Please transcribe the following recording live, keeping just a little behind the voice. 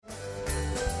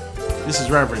This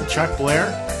is Reverend Chuck Blair.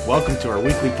 Welcome to our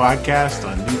weekly podcast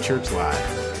on New Church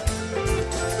Live.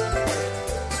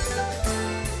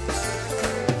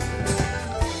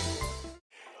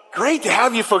 Great to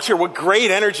have you folks here. What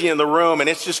great energy in the room, and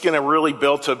it's just going to really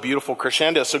build to a beautiful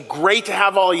crescendo. So great to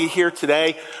have all of you here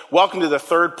today. Welcome to the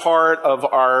third part of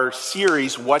our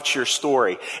series, What's Your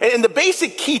Story? And the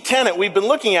basic key tenet we've been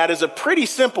looking at is a pretty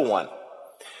simple one.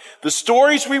 The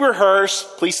stories we rehearse,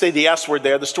 please say the S word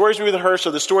there, the stories we rehearse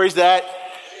are the stories that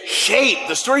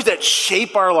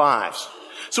shape our lives.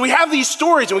 So we have these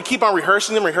stories and we keep on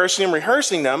rehearsing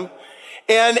them,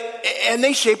 and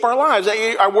they shape our lives.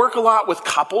 I work a lot with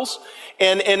couples,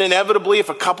 and inevitably if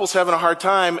a couple's having a hard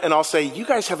time, and I'll say, you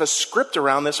guys have a script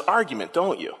around this argument,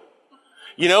 don't you?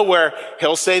 You know, where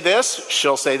he'll say this,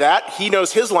 she'll say that. He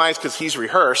knows his lines because he's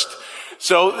rehearsed.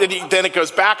 So then it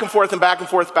goes back and forth and back and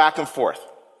forth, back and forth.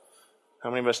 How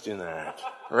many of us do that?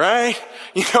 Right?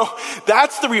 You know,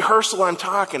 that's the rehearsal I'm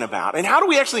talking about. And how do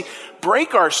we actually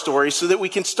break our stories so that we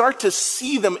can start to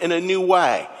see them in a new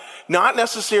way? Not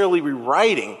necessarily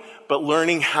rewriting, but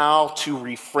learning how to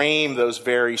reframe those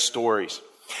very stories.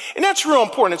 And that's real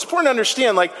important. It's important to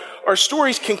understand, like, our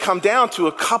stories can come down to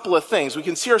a couple of things. We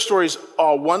can see our stories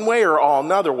all one way or all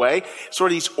another way,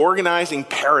 sort of these organizing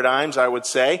paradigms, I would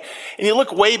say. And you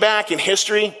look way back in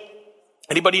history.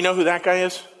 Anybody know who that guy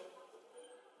is?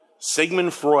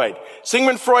 Sigmund Freud.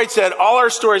 Sigmund Freud said, all our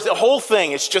stories, the whole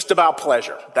thing, it's just about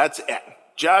pleasure. That's it.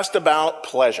 Just about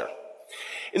pleasure.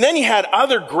 And then you had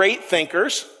other great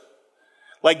thinkers,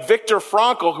 like Viktor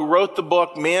Frankl, who wrote the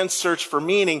book Man's Search for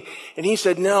Meaning. And he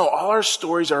said, no, all our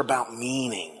stories are about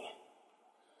meaning.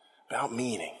 About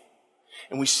meaning.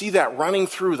 And we see that running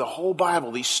through the whole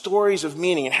Bible, these stories of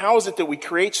meaning. And how is it that we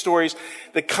create stories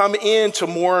that come into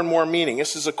more and more meaning?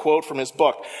 This is a quote from his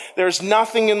book. There's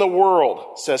nothing in the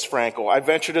world, says Frankl, I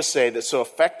venture to say, that so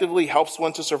effectively helps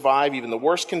one to survive even the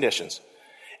worst conditions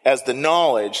as the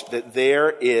knowledge that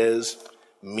there is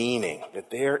meaning.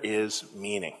 That there is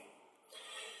meaning.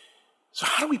 So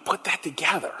how do we put that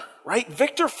together, right?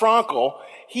 Viktor Frankl,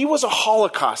 he was a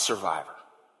Holocaust survivor.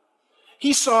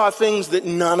 He saw things that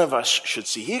none of us should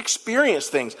see. He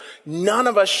experienced things none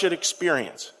of us should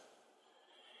experience.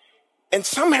 And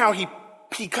somehow he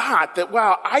got that,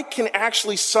 wow, I can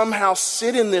actually somehow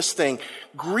sit in this thing,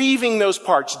 grieving those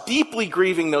parts, deeply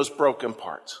grieving those broken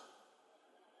parts,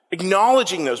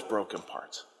 acknowledging those broken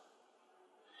parts,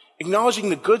 acknowledging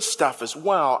the good stuff as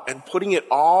well, and putting it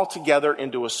all together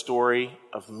into a story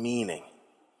of meaning.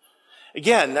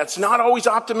 Again, that's not always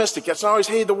optimistic. That's not always,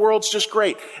 hey, the world's just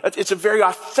great. It's a very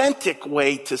authentic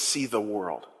way to see the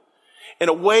world. In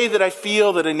a way that I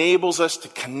feel that enables us to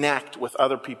connect with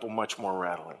other people much more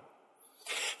readily.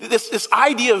 This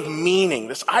idea of meaning,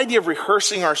 this idea of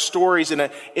rehearsing our stories in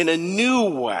a new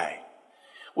way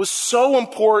was so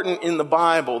important in the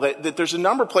Bible that there's a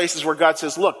number of places where God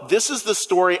says, look, this is the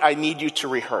story I need you to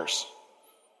rehearse.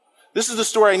 This is the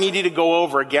story I need you to go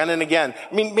over again and again.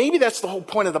 I mean, maybe that's the whole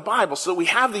point of the Bible, so that we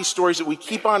have these stories that we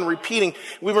keep on repeating.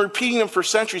 We've been repeating them for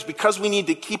centuries because we need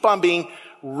to keep on being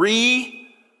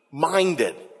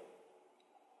reminded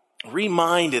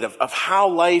of how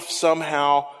life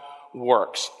somehow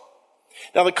works.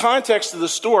 Now, the context of the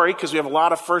story, because we have a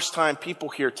lot of first-time people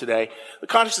here today, the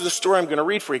context of the story I'm going to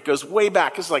read for you goes way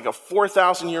back. This is like a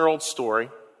 4,000-year-old story.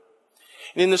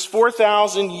 And in this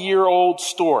 4,000-year-old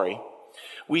story,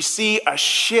 we see a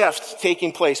shift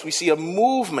taking place. We see a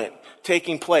movement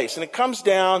taking place. And it comes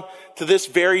down to this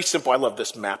very simple, I love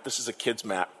this map. This is a kid's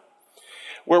map.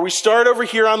 Where we start over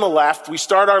here on the left. We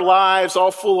start our lives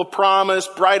all full of promise,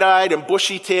 bright-eyed and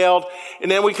bushy-tailed.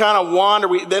 And then we kind of wander.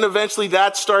 Then eventually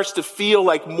that starts to feel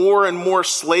like more and more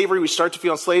slavery. We start to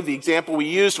feel enslaved. The example we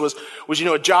used was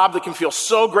a job that can feel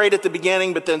so great at the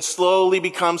beginning, but then slowly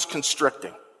becomes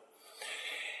constricting.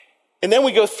 And then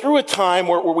we go through a time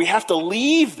where we have to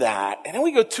leave that. And then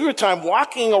we go through a time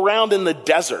walking around in the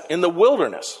desert, in the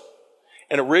wilderness.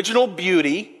 And original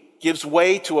beauty gives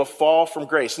way to a fall from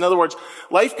grace. In other words,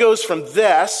 life goes from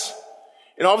this,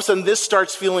 and all of a sudden this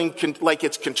starts feeling like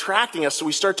it's contracting us. So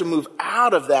we start to move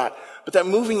out of that. But that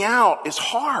moving out is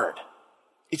hard.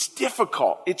 It's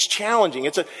difficult. It's challenging.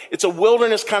 It's a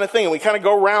wilderness kind of thing. And we kind of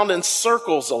go around in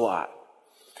circles a lot.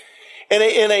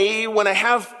 And when I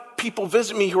have people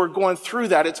visit me who are going through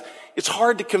that, it's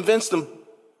hard to convince them,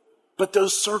 but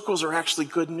those circles are actually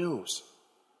good news.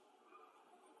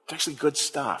 It's actually good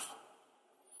stuff.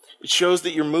 It shows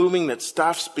that you're moving, that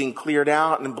stuff's being cleared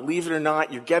out, and believe it or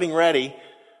not, you're getting ready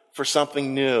for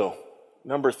something new.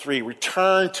 Number 3,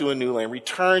 return to a new land,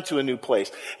 return to a new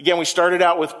place. Again, we started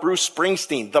out with Bruce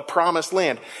Springsteen, The Promised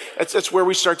Land. That's where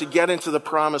we start to get into the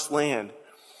Promised Land.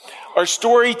 Our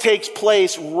story takes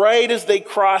place right as they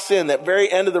cross in, that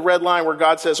very end of the red line where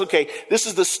God says, okay, this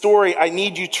is the story I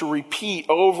need you to repeat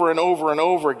over and over and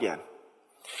over again.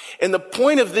 And the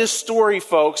point of this story,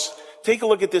 folks, take a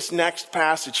look at this next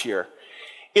passage here,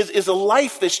 is a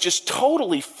life that's just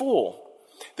totally full.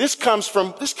 This comes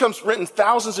written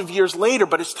thousands of years later,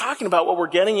 but it's talking about what we're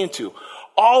getting into.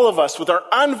 All of us with our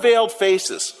unveiled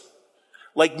faces,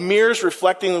 like mirrors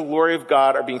reflecting the glory of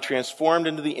God, are being transformed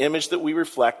into the image that we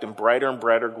reflect in brighter and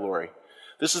brighter glory.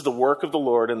 This is the work of the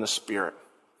Lord in the Spirit.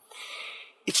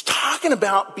 It's talking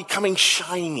about becoming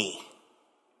shiny.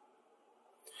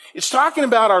 It's talking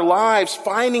about our lives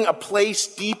finding a place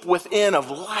deep within of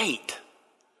light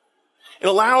and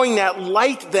allowing that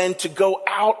light then to go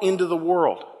out into the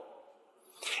world.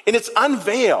 And it's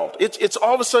unveiled. It's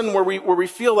all of a sudden where we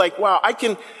feel like, wow, I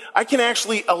can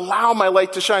actually allow my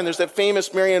light to shine. There's that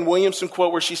famous Marianne Williamson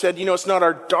quote where she said, it's not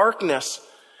our darkness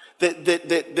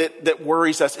that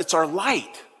worries us. It's our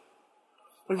light.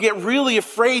 We get really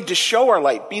afraid to show our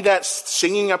light, be that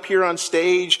singing up here on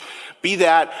stage, be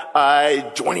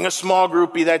that joining a small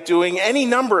group, be that doing any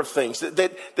number of things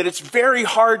that it's very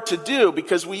hard to do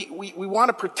because we want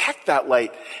to protect that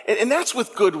light. And that's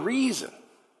with good reason.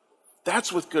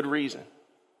 That's with good reason.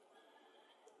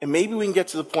 And maybe we can get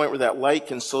to the point where that light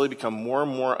can slowly become more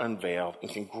and more unveiled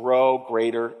and can grow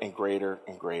greater and greater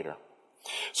and greater.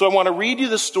 So I want to read you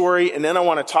the story, and then I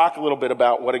want to talk a little bit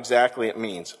about what exactly it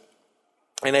means.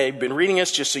 And I've been reading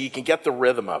this just so you can get the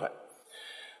rhythm of it.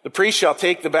 The priest shall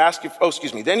take the basket,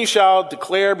 then you shall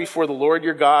declare before the Lord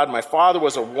your God, my father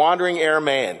was a wandering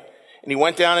Aramaean, and he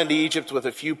went down into Egypt with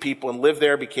a few people and lived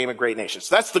there, became a great nation.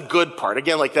 So that's the good part.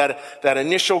 Again, like that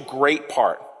initial great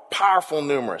part. Powerful,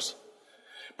 numerous.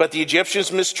 But the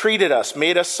Egyptians mistreated us,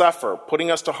 made us suffer, putting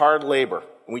us to hard labor.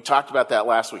 And we talked about that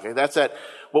last week. That's that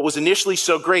what was initially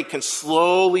so great can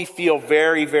slowly feel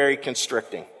very, very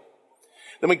constricting.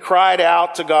 Then we cried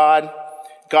out to God.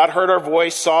 God heard our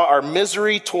voice, saw our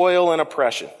misery, toil, and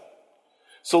oppression.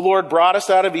 So Lord brought us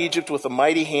out of Egypt with a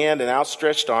mighty hand and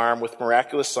outstretched arm with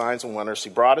miraculous signs and wonders. He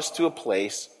brought us to a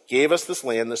place, gave us this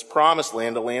land, this promised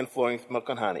land, a land flowing with milk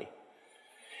and honey.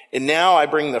 And now I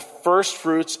bring the first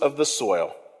fruits of the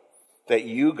soil that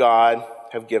you, God,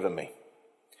 have given me.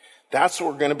 That's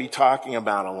what we're going to be talking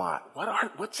about a lot.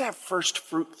 What's that first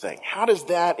fruit thing? How does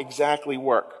that exactly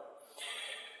work?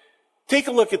 Take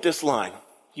a look at this line.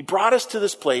 He brought us to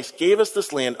this place, gave us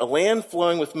this land, a land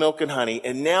flowing with milk and honey,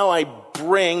 and now I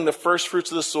bring the first fruits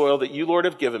of the soil that you, Lord,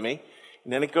 have given me.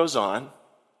 And then it goes on.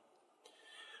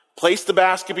 Place the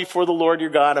basket before the Lord your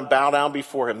God and bow down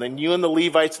before him. Then you and the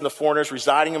Levites and the foreigners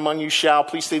residing among you shall,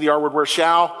 please say the R word,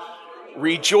 shall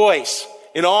rejoice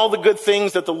in all the good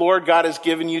things that the Lord God has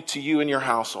given you to you and your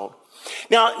household.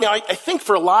 Now I think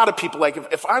for a lot of people, like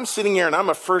if I'm sitting here and I'm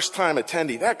a first-time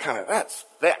attendee, that's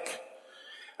thick.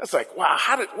 That's like, wow,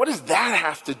 what does that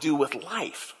have to do with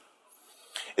life?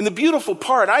 And the beautiful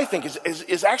part, I think,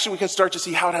 is actually we can start to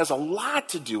see how it has a lot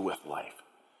to do with life.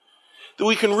 That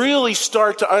we can really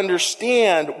start to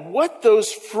understand what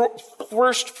those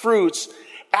first fruits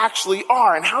actually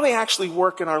are and how they actually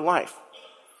work in our life.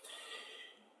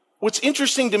 What's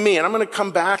interesting to me, and I'm going to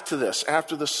come back to this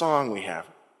after the song we have,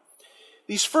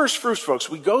 these first fruits, folks,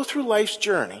 we go through life's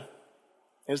journey.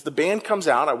 As the band comes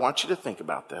out, I want you to think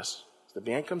about this. The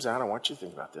band comes out, I want you to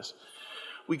think about this.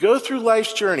 We go through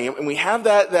life's journey, and we have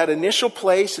that initial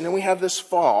place, and then we have this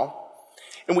fall.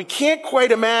 And we can't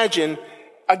quite imagine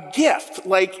a gift.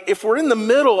 Like, if we're in the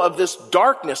middle of this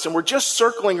darkness, and we're just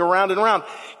circling around and around,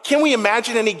 can we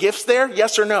imagine any gifts there?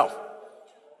 Yes or no?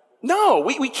 No,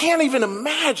 we can't even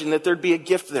imagine that there'd be a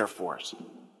gift there for us.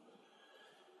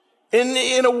 And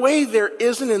in a way there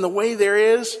isn't, in the way there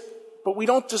is, but we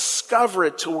don't discover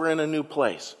it till we're in a new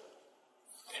place.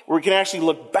 Where we can actually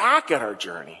look back at our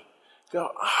journey,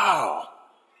 go, oh,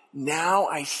 now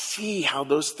I see how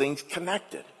those things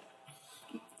connected.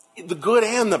 The good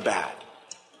and the bad.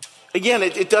 Again,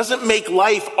 it doesn't make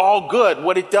life all good.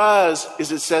 What it does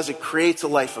is it says it creates a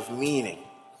life of meaning.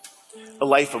 A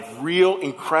life of real,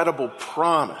 incredible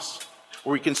promise.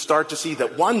 Where we can start to see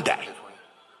that one day,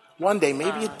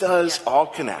 maybe it does all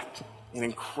connect in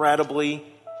incredibly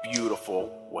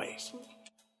beautiful ways.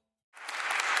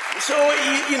 So,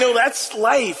 that's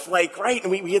life, right? And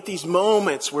we get these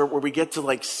moments where we get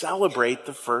to, celebrate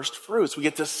the first fruits. We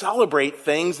get to celebrate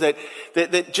things that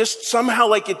just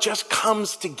somehow, it just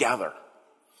comes together.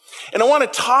 And I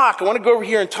want to go over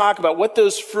here and talk about what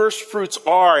those first fruits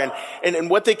are and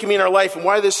what they can mean in our life and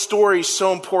why this story is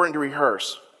so important to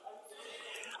rehearse.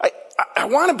 I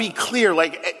want to be clear,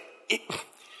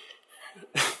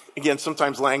 again,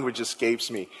 sometimes language escapes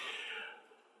me.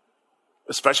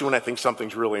 especially when I think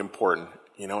something's really important.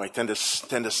 I tend to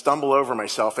stumble over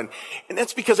myself. And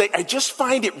that's because I just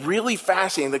find it really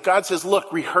fascinating that God says,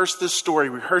 look, rehearse this story,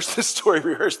 rehearse this story,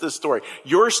 rehearse this story.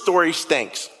 Your story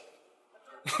stinks.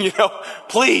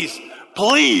 Please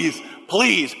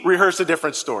rehearse a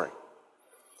different story.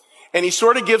 And he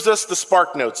sort of gives us the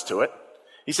spark notes to it.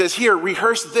 He says, here,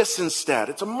 rehearse this instead.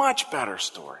 It's a much better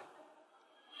story.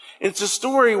 It's a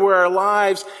story where our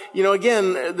lives,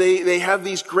 again, they have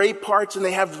these great parts and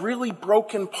they have really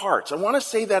broken parts. I want to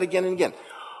say that again and again.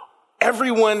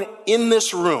 Everyone in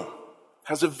this room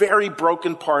has a very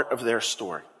broken part of their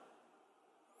story.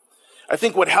 I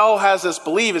think what hell has us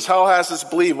believe is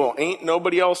well, ain't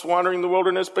nobody else wandering the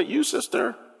wilderness but you,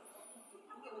 sister.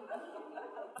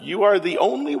 You are the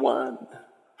only one.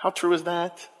 How true is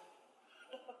that?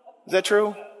 Is that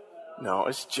true? No,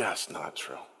 it's just not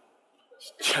true.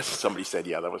 Just somebody said,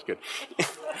 yeah, that was good.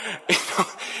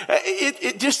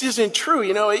 It just isn't true,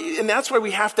 and that's why we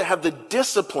have to have the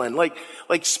discipline. Like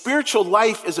spiritual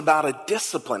life is about a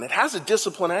discipline. It has a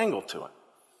discipline angle to it.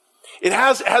 It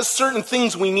has certain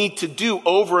things we need to do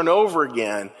over and over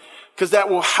again because that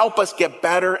will help us get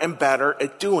better and better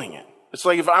at doing it. It's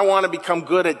like if I want to become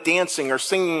good at dancing or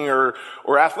singing or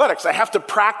athletics, I have to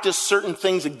practice certain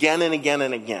things again and again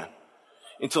and again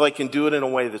until I can do it in a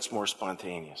way that's more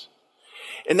spontaneous.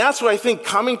 And that's why I think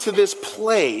coming to this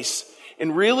place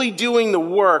and really doing the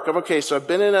work of, okay, so I've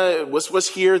been was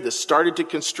here, this started to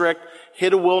constrict,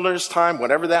 hit a wilderness time,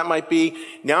 whatever that might be.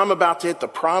 Now I'm about to hit the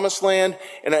promised land.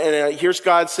 And here's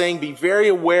God saying, be very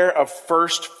aware of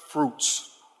first fruits.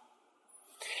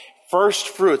 First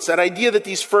fruits. That idea that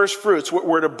these first fruits,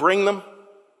 we're to bring them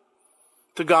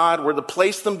to God, we're to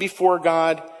place them before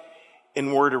God,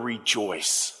 and we're to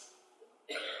rejoice.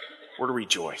 We're to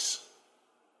rejoice.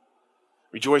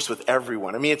 Rejoice with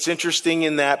everyone. I mean, it's interesting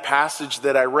in that passage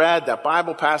that I read, that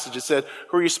Bible passage, it said,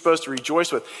 who are you supposed to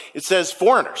rejoice with? It says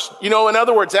foreigners. In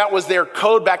other words, that was their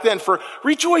code back then for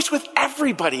rejoice with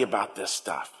everybody about this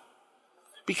stuff.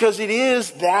 Because it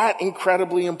is that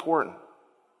incredibly important.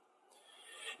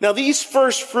 Now, these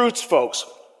first fruits, folks,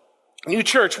 New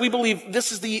Church, we believe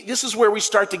this is where we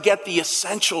start to get the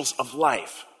essentials of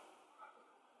life.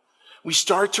 We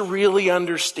start to really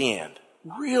understand.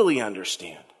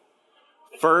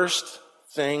 First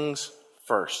things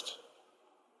first.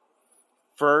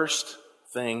 First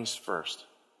things first.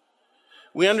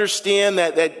 We understand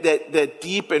that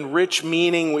deep and rich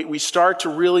meaning. We start to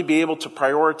really be able to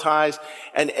prioritize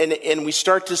and we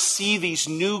start to see these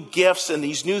new gifts and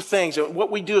these new things. And what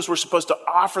we do is we're supposed to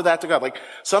offer that to God. Like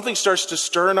something starts to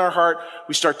stir in our heart.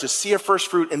 We start to see a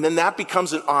first fruit and then that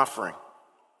becomes an offering.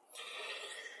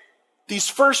 These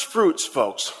first fruits,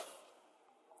 folks,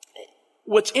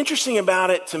 what's interesting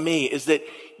about it to me is that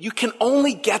you can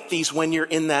only get these when you're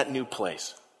in that new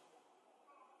place.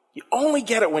 You only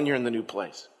get it when you're in the new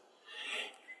place.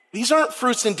 These aren't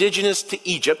fruits indigenous to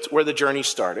Egypt, where the journey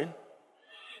started.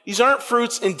 These aren't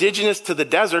fruits indigenous to the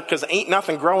desert, because ain't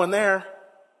nothing growing there.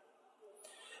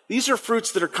 These are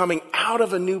fruits that are coming out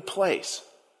of a new place.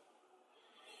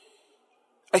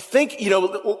 I think,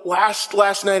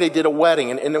 last night I did a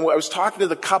wedding, and I was talking to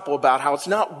the couple about how it's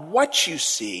not what you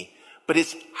see, but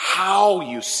it's how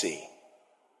you see.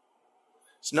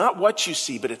 It's not what you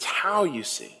see, but it's how you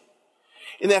see.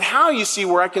 And that how you see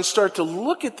where I can start to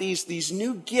look at these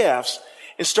new gifts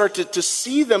and start to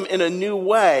see them in a new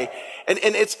way. And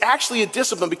it's actually a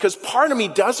discipline because part of me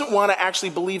doesn't want to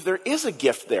actually believe there is a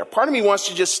gift there. Part of me wants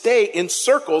to just stay in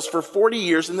circles for 40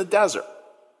 years in the desert.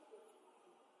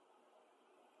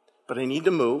 But I need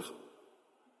to move.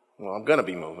 Well, I'm going to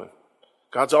be moving.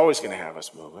 God's always going to have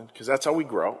us moving because that's how we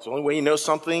grow. It's the only way you know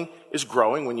something is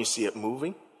growing when you see it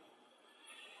moving.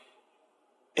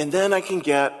 And then I can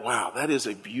get, wow, that is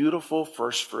a beautiful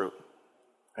first fruit.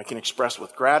 I can express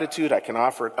with gratitude. I can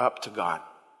offer it up to God.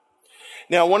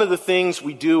 Now, one of the things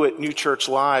we do at New Church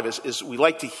Live is we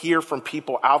like to hear from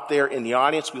people out there in the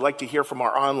audience. We like to hear from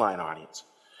our online audience.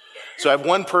 So I have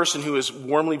one person who has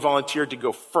warmly volunteered to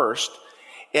go first.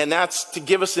 And that's to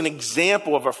give us an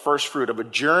example of a first fruit, of a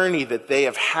journey that they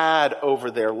have had over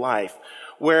their life.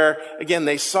 Where, again,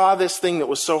 they saw this thing that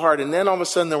was so hard, and then all of a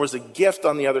sudden there was a gift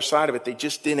on the other side of it they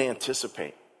just didn't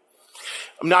anticipate.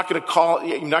 I'm not going to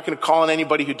call on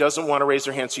anybody who doesn't want to raise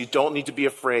their hand, so you don't need to be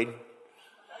afraid.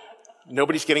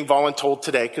 Nobody's getting voluntold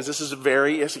today, because this is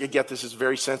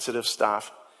very sensitive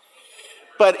stuff.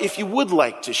 But if you would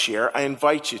like to share, I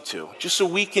invite you to, just so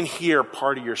we can hear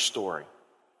part of your story.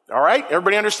 All right?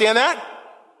 Everybody understand that?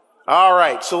 All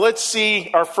right, so let's see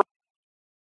our first.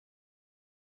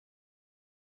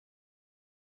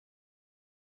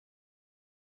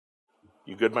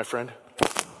 You good, my friend? All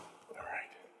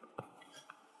right.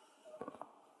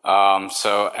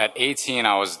 So at 18,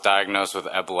 I was diagnosed with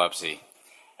epilepsy.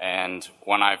 And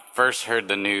when I first heard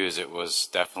the news, it was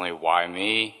definitely, why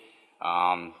me?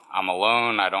 I'm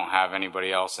alone. I don't have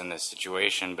anybody else in this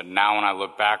situation. But now when I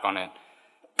look back on it,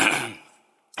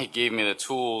 it gave me the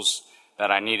tools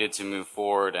that I needed to move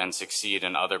forward and succeed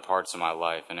in other parts of my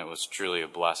life. And it was truly a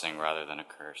blessing rather than a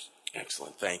curse.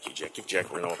 Excellent. Thank you, Jack. Give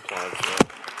Jack a round of applause.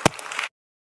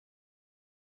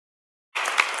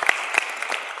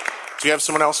 Do you have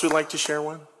someone else who'd like to share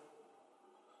one?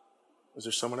 Is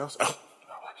there someone else? Oh.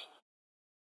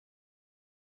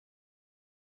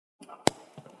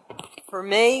 For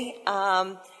me,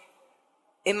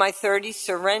 in my 30s,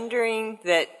 surrendering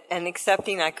that and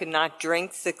accepting I could not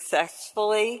drink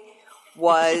successfully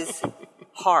was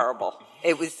horrible.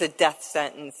 It was the death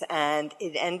sentence, and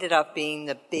it ended up being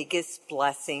the biggest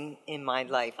blessing in my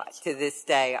life. To this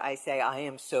day, I say I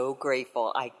am so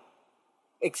grateful I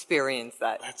experienced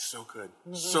that. That's so good.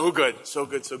 Mm-hmm. So good, so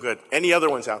good, so good. Any other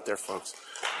ones out there, folks?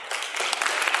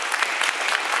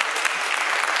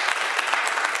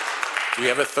 Do we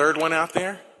have a third one out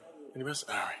there? Anybody else?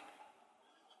 All right.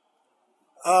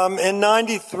 In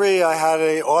 93, I had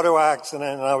an auto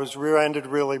accident, and I was rear-ended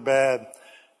really bad.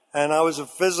 And I was a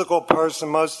physical person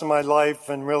most of my life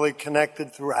and really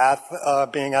connected through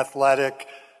being athletic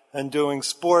and doing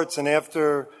sports. And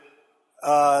after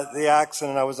the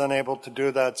accident, I was unable to do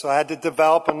that. So I had to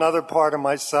develop another part of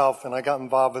myself, and I got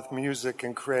involved with music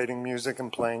and creating music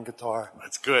and playing guitar.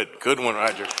 That's good. Good one,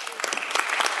 Roger.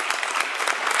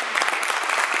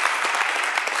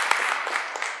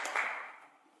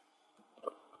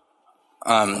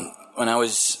 When I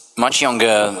was much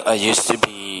younger, I used to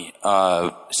be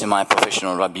a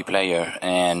semi-professional rugby player,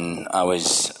 and I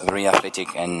was very athletic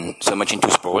and so much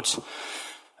into sports,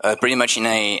 pretty much in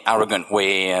an arrogant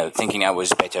way, thinking I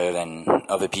was better than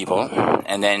other people.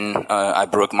 And then I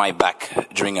broke my back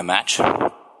during a match,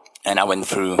 and I went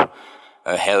through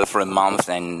hell for a month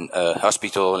and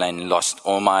hospital and lost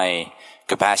all my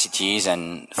capacities.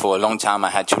 And for a long time, I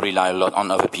had to rely a lot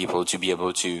on other people to be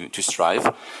able to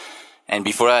strive. And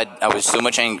before I was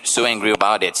so angry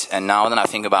about it, and now that I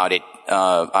think about it,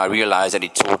 I realize that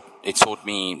it taught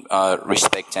me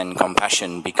respect and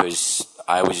compassion, because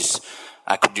I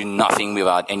could do nothing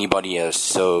without anybody else.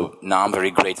 So now I'm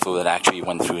very grateful that I actually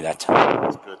went through that.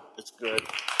 That's good. It's good.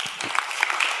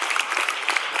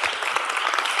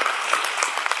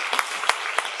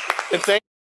 And thank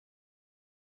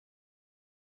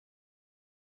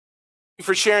you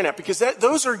for sharing that, because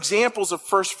those are examples of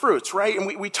first fruits, right? And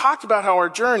we talked about how our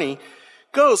journey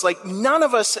goes. Like, none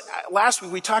of us, last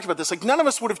week we talked about this, like, none of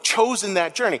us would have chosen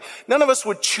that journey. None of us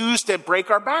would choose to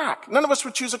break our back. None of us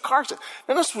would choose a car accident.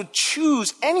 None of us would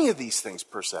choose any of these things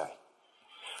per se.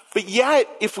 But yet,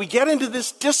 if we get into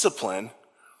this discipline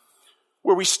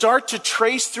where we start to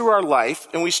trace through our life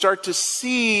and we start to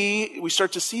see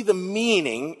the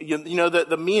meaning,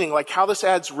 the meaning, like how this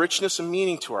adds richness and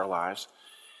meaning to our lives,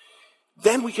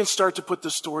 then we can start to put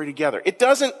the story together. It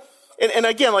doesn't, and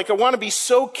again, like, I want to be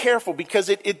so careful, because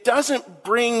it doesn't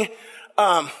bring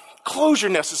closure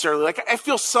necessarily. Like, I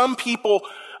feel some people,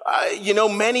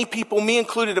 many people, me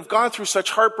included, have gone through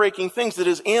such heartbreaking things that,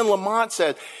 as Anne Lamott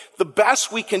said, the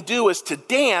best we can do is to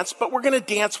dance, but we're going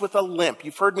to dance with a limp.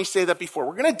 You've heard me say that before.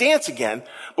 We're going to dance again,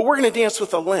 but we're going to dance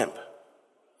with a limp.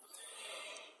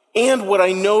 And what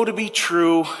I know to be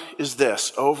true is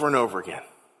this, over and over again.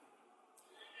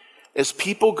 As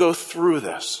people go through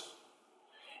this,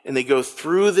 and they go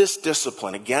through this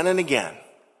discipline again and again,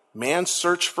 man's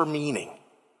search for meaning,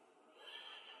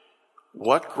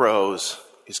 what grows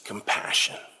is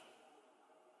compassion.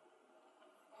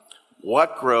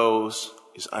 What grows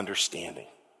is understanding.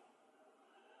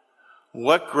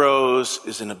 What grows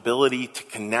is an ability to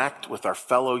connect with our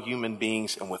fellow human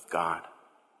beings and with God.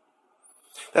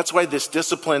 That's why this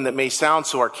discipline that may sound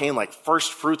so arcane, like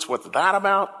first fruits, what's that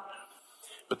about?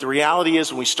 But the reality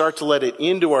is, when we start to let it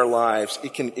into our lives,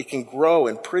 it can grow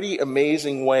in pretty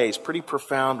amazing ways, pretty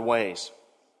profound ways.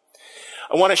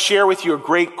 I want to share with you a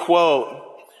great quote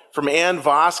from Ann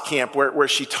Voskamp where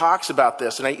she talks about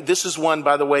this. And this is one,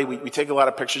 by the way, we take a lot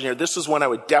of pictures here. This is one I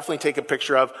would definitely take a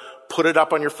picture of, put it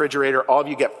up on your refrigerator. All of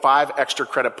you get 5 extra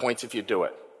credit points if you do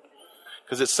it,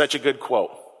 because it's such a good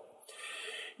quote.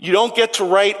 You don't get to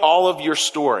write all of your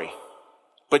story,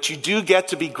 but you do get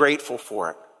to be grateful for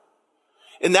it.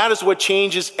 And that is what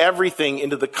changes everything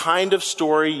into the kind of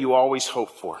story you always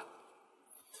hope for.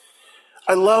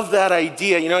 I love that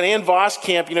idea. And Ann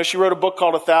Voskamp, she wrote a book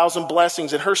called 1,000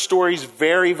 Blessings, and her story is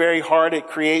very, very hard.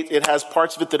 It has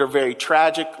parts of it that are very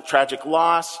tragic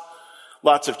loss,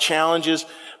 lots of challenges.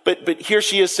 But here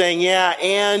she is saying, yeah,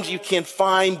 and you can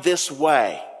find this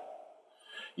way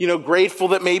Grateful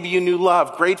that maybe you knew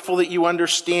love, grateful that you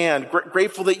understand,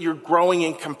 grateful that you're growing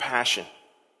in compassion.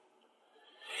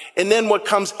 And then what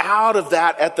comes out of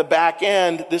that at the back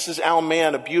end, this is Al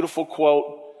Mann, a beautiful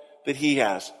quote that he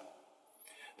has.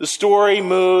 The story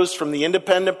moves from the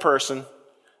independent person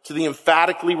to the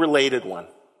emphatically related one.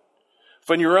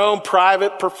 From your own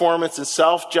private performance and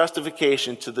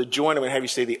self-justification to the joint, I'm going to have you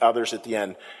say the others at the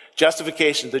end.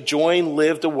 Justification, the joined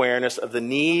lived awareness of the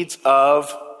needs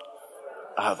of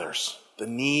others. The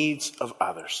needs of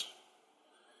others.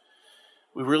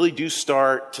 We really do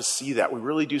start to see that. We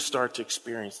really do start to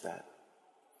experience that.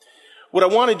 What I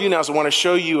want to do now is I want to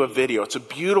show you a video. It's a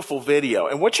beautiful video.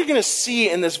 And what you're going to see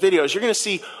in this video is you're going to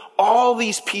see all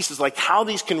these pieces, like how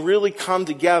these can really come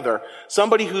together.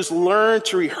 Somebody who's learned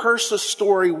to rehearse a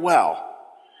story well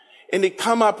and to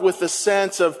come up with a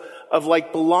sense of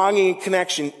like belonging and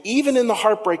connection, even in the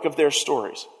heartbreak of their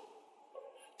stories.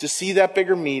 To see that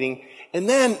bigger meaning. And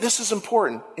then, this is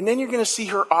important, and then you're going to see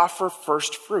her offer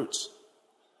first fruits.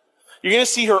 You're going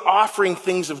to see her offering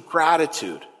things of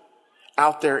gratitude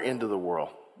out there into the world.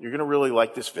 You're going to really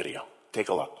like this video. Take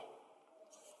a look.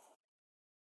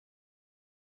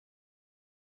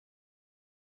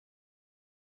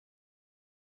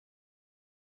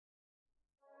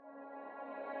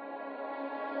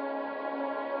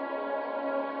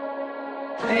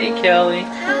 Hey, Kelly.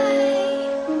 Hi.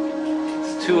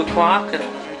 It's 2 o'clock and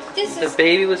the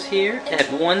baby was here at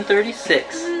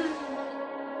 1:36.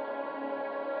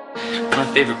 My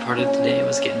favorite part of today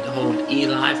was getting to hold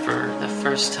Eli for the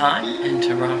first time and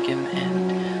to rock him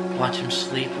and watch him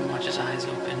sleep and watch his eyes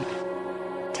open.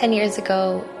 10 years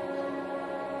ago,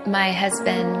 my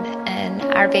husband and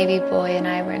our baby boy and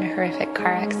I were in a horrific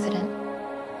car accident.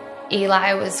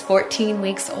 Eli was 14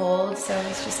 weeks old, so it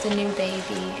was just a new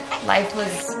baby. Life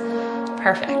was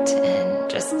perfect and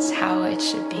just how it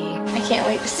should be. I can't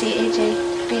wait to see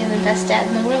AJ being the best dad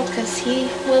in the world because he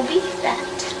will be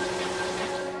that.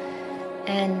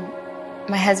 And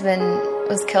my husband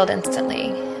was killed instantly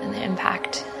in the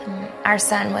impact. Our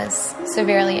son was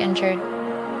severely injured.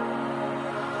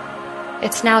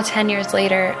 It's now 10 years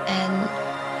later, and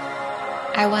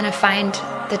I want to find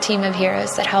the team of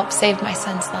heroes that helped save my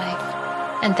son's life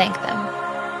and thank them.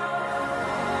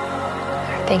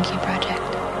 Our Thank You Project.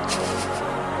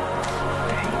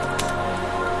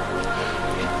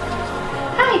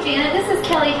 Hi, Janet. This is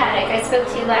Kelly Haddock. I spoke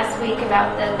to you last week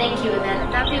about the thank you event.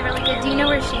 That'd be really good. Do you know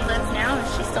where she lives now?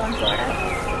 Is she still in Florida?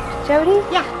 Jody?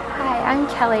 Yeah. Hi, I'm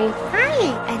Kelly. Hi.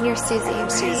 And you're Susie,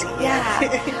 right? Susie. Yeah.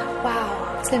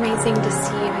 Wow. It's amazing to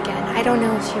see you again. I don't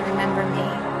know if you remember me.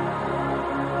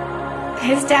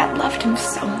 His dad loved him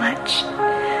so much.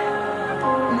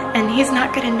 And he's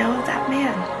not going to know that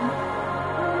man.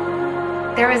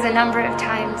 There was a number of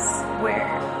times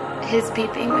where his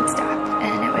beeping would stop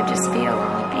and it would just be a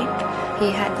long beep.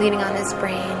 He had bleeding on his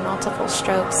brain, multiple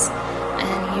strokes,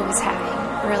 and he was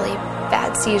having really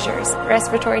bad seizures.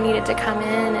 Respiratory needed to come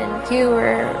in, and you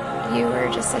were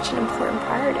just such an important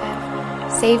part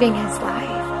of saving his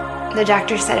life. The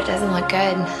doctor said it doesn't look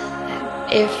good.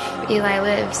 If Eli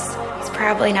lives, he's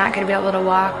probably not going to be able to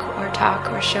walk or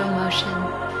talk or show motion.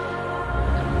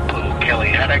 Hello, Kelly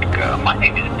Haddock. My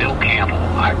name is Bill Campbell.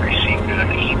 I received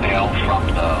an email from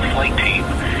the flight team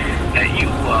that you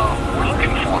were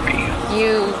looking for me.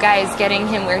 You guys getting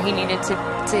him where he needed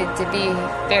to be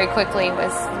very quickly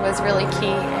was really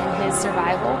key in his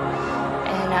survival.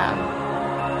 And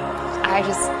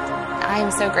I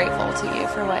am so grateful to you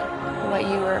for what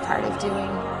you were a part of doing.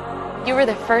 You were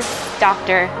the first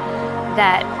doctor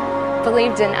that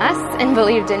believed in us and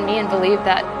believed in me and believed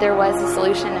that there was a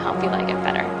solution to help Eli get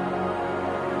better.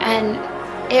 And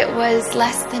it was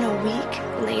less than a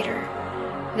week later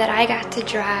that I got to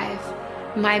drive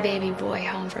my baby boy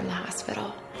home from the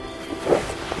hospital.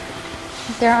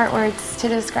 There aren't words to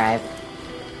describe.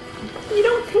 You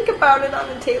don't think about it on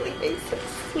a daily basis,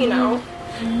 you know.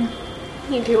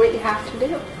 Mm-hmm. You do what you have to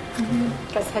do.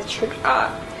 Because that's your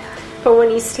job. But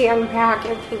when you stand back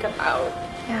and think about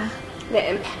the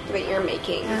impact that you're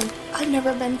making. I've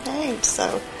never been thanked,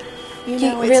 so you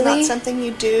know, it's really? not something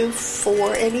you do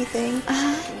for anything.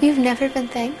 You've never been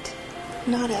thanked?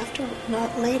 Not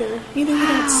later. You know, you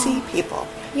don't see people.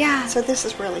 Yeah. So this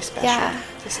is really special. Yeah.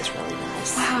 This is really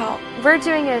nice. Wow. We're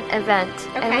doing an event,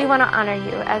 and we want to honor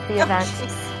you at the event.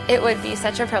 Geez. It would be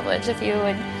such a privilege if you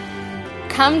would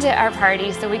come to our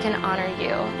party so we can honor you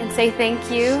and say thank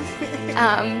you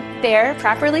there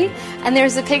properly. And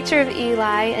there's a picture of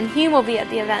Eli, and he will be at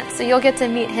the event, so you'll get to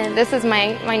meet him. This is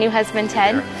my new husband,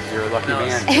 Ted. You're a lucky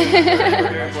man.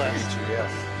 Very blessed.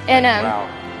 And Wow.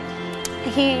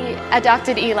 he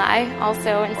adopted Eli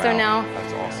also, and so now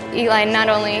That's awesome. Eli not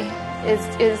only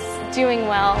is doing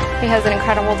well. He has an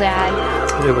incredible dad.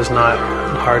 It was not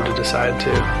hard to decide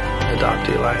to adopt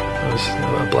Eli. It was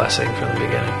a blessing from the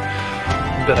beginning.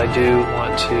 But I do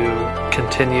want to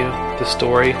continue the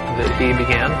story that he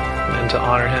began and to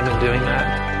honor him in doing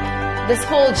that. This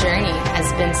whole journey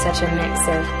has been such a mix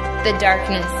of the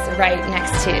darkness right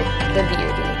next to the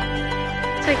beauty.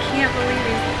 I can't believe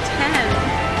he's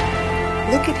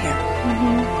 10. Look at him.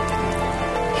 Mm-hmm.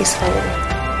 He's whole.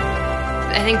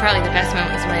 I think probably the best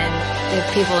moment was when the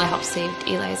people that helped save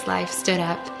Eli's life stood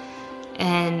up,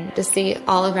 and to see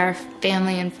all of our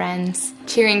family and friends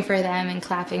cheering for them and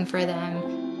clapping for them.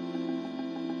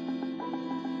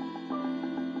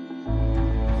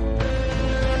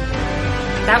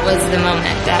 That was the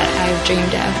moment that I've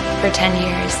dreamed of for 10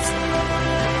 years.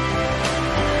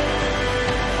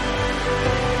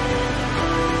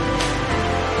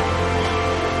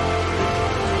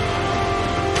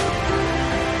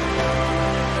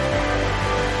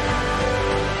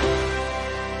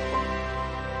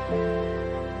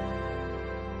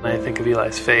 I think of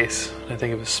Eli's face, I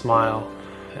think of his smile,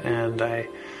 and I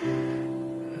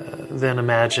then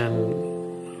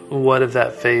imagine, what if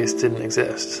that face didn't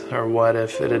exist? Or what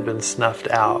if it had been snuffed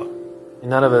out?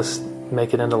 None of us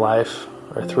make it into life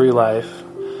or through life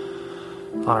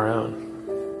on our own.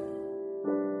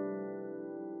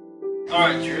 All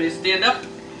right, you ready to stand up?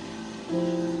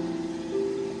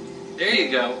 There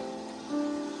you go.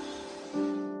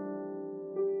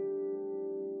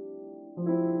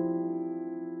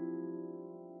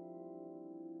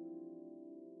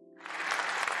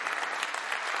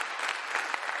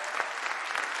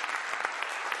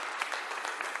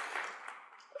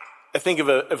 I think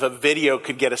if a video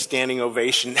could get a standing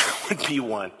ovation, that would be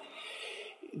one.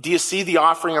 Do you see the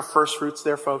offering of first fruits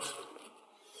there, folks?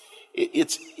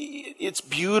 It's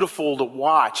beautiful to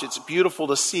watch. It's beautiful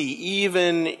to see,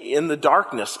 even in the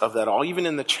darkness of that all, even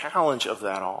in the challenge of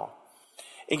that all.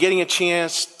 And getting a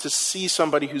chance to see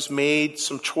somebody who's made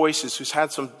some choices, who's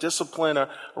had some discipline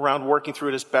around working through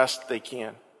it as best they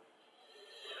can.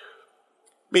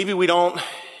 Maybe we don't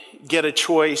get a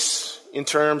choice in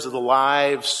terms of the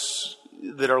lives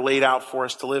that are laid out for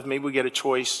us to live. Maybe we get a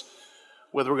choice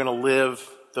whether we're going to live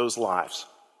those lives.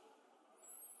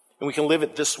 And we can live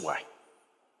it this way,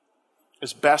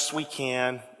 as best we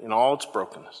can in all its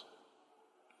brokenness.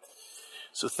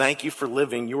 So thank you for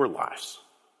living your lives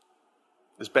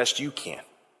as best you can.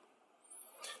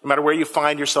 No matter where you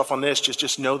find yourself on this,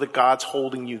 just know that God's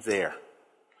holding you there.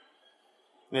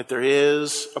 And that there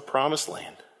is a promised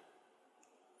land.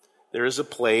 There is a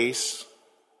place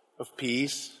of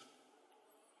peace,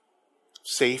 of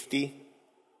safety,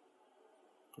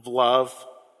 of love,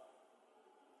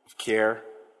 of care,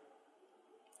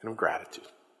 and of gratitude.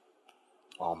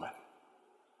 Amen.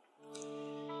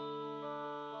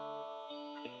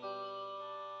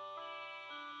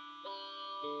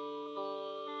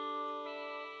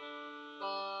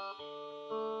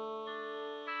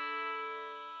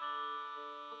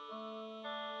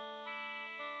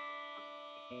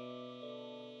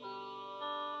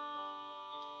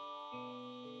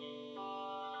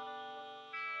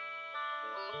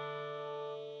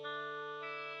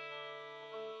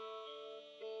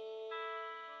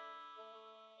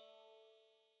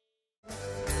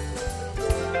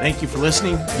 Thank you for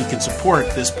listening. You can support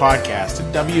this podcast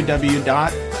at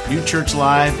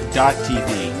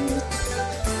www.newchurchlive.tv.